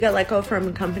Get let go from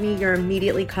a company, you're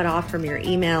immediately cut off from your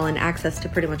email and access to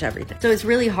pretty much everything. So it's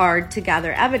really hard to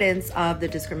gather evidence of the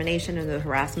discrimination or the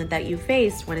harassment that you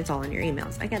faced when it's all in your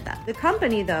emails. I get that. The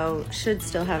company, though, should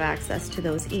still have access to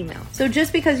those emails. So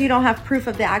just because you don't have proof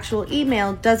of the actual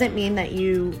email doesn't mean that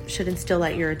you shouldn't still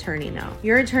let your attorney know.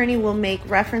 Your attorney will make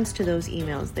reference to those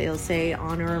emails. They'll say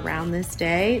on or around this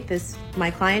day, my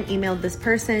client emailed this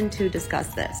person to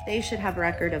discuss this. They should have a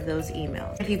record of those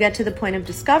emails. If you get to the point of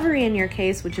discovery in your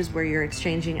case, which is where you're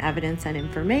exchanging evidence and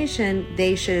information,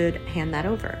 they should hand that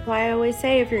over. So I always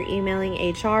say, if you're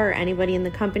emailing HR or anybody in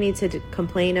the company to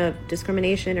complain of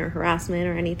discrimination or harassment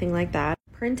or anything like that,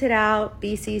 print it out,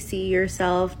 BCC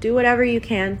yourself, do whatever you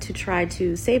can to try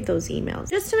to save those emails,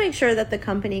 just to make sure that the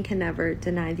company can never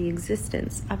deny the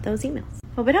existence of those emails.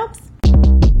 Hope it helps.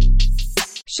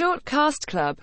 Shortcast Club.